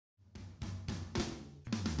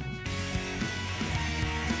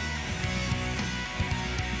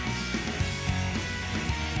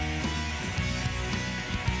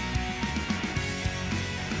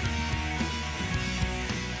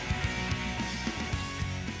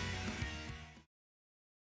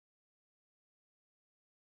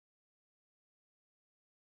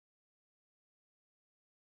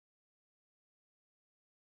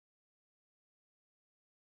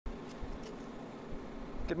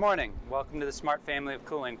Good morning. Welcome to the Smart Family of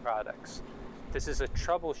Cooling Products. This is a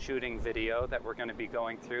troubleshooting video that we're going to be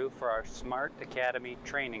going through for our Smart Academy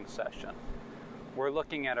training session. We're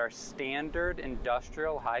looking at our standard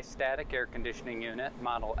industrial high static air conditioning unit,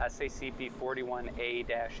 model SACP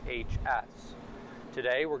 41A-HS.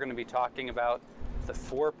 Today we're going to be talking about the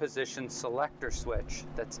 4-position selector switch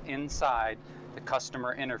that's inside the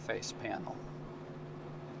customer interface panel.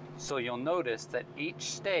 So you'll notice that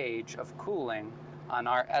each stage of cooling on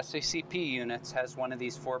our SACP units has one of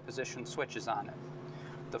these 4-position switches on it.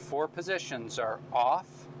 The 4 positions are off,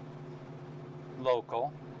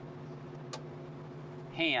 local,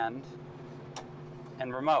 hand,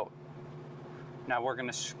 and remote. Now we're going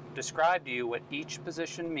to describe to you what each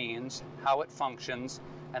position means, how it functions,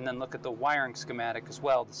 and then look at the wiring schematic as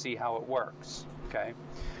well to see how it works. Okay?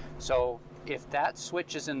 So if that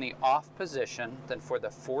switch is in the off position, then for the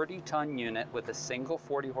 40-ton unit with a single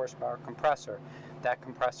 40 horsepower compressor, that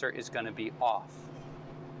compressor is going to be off.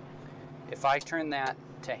 If I turn that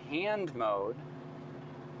to hand mode,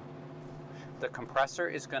 the compressor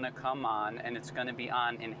is going to come on, and it's going to be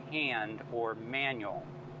on in hand or manual.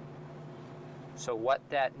 So what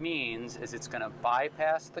that means is it's going to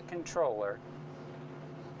bypass the controller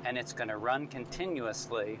and it's going to run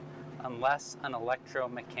continuously unless an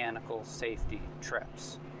electromechanical safety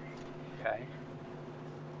trips. Okay?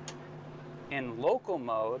 In local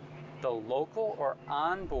mode, the local or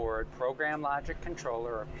onboard program logic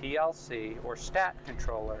controller, or PLC, or stat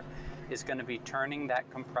controller is going to be turning that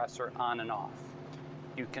compressor on and off.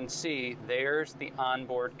 You can see there's the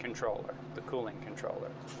onboard controller, the cooling controller.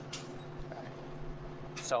 Okay.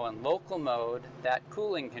 So in local mode, that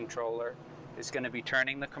cooling controller is going to be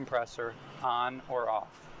turning the compressor on or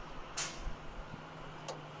off.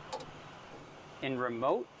 In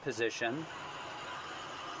remote position,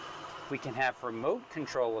 we can have remote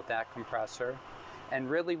control of that compressor, and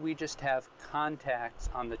really we just have contacts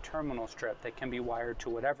on the terminal strip that can be wired to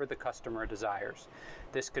whatever the customer desires.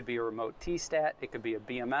 This could be a remote T-stat, it could be a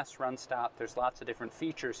BMS run stop. There's lots of different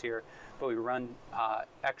features here, but we run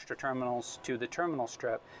extra terminals to the terminal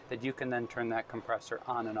strip that you can then turn that compressor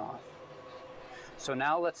on and off. So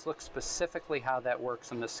now let's look specifically how that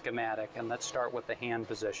works in the schematic, and let's start with the hand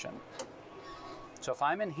position. So if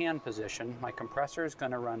I'm in hand position, my compressor is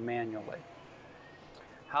going to run manually.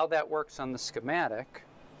 How that works on the schematic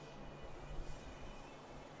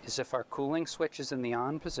is if our cooling switch is in the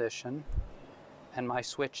on position and my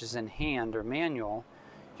switch is in hand or manual,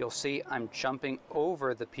 you'll see I'm jumping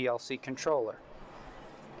over the PLC controller.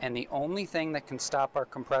 And the only thing that can stop our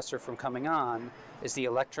compressor from coming on is the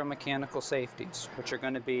electromechanical safeties, which are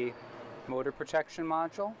going to be motor protection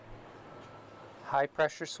module, high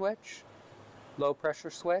pressure switch, low pressure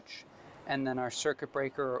switch, and then our circuit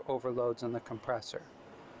breaker or overloads on the compressor.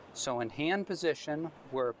 So in hand position,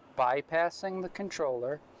 we're bypassing the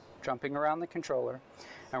controller, jumping around the controller,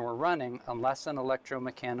 and we're running unless an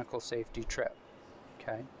electromechanical safety trip.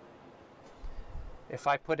 Okay? If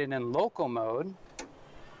I put it in local mode,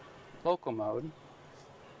 and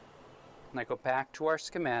I go back to our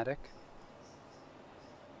schematic,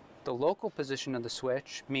 the local position of the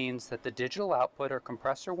switch means that the digital output, or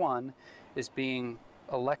compressor 1, is being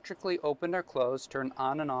electrically opened or closed, turned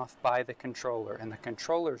on and off by the controller, and the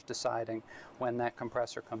controller is deciding when that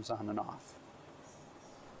compressor comes on and off.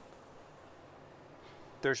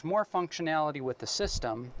 There's more functionality with the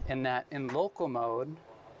system in that in local mode,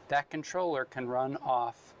 that controller can run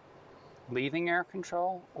off leaving air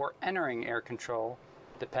control or entering air control,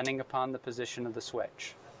 depending upon the position of the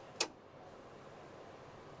switch.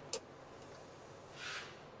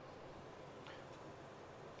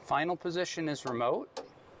 Final position is remote.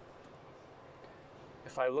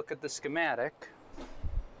 If I look at the schematic,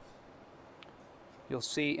 you'll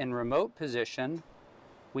see in remote position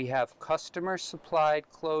we have customer supplied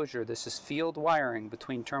closure. This is field wiring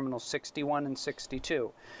between terminals 61 and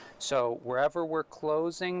 62. So wherever we're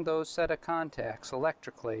closing those set of contacts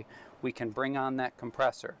electrically, we can bring on that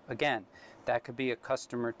compressor. Again, that could be a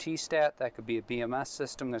customer T-stat, that could be a BMS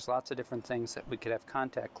system. There's lots of different things that we could have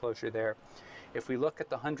contact closure there. If we look at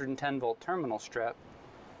the 110 volt terminal strip,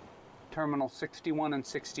 terminal 61 and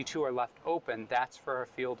 62 are left open. That's for our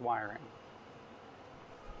field wiring.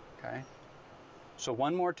 Okay. So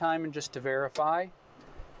one more time, and just to verify,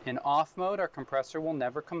 in off mode, our compressor will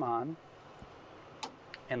never come on.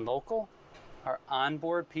 In local, our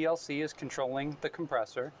onboard PLC is controlling the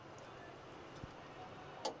compressor.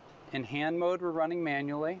 In hand mode, we're running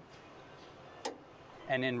manually.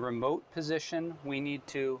 And in remote position, we need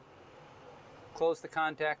to close the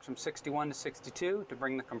contacts from 61 to 62 to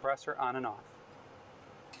bring the compressor on and off.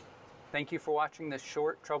 Thank you for watching this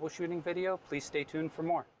short troubleshooting video. Please stay tuned for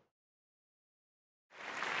more.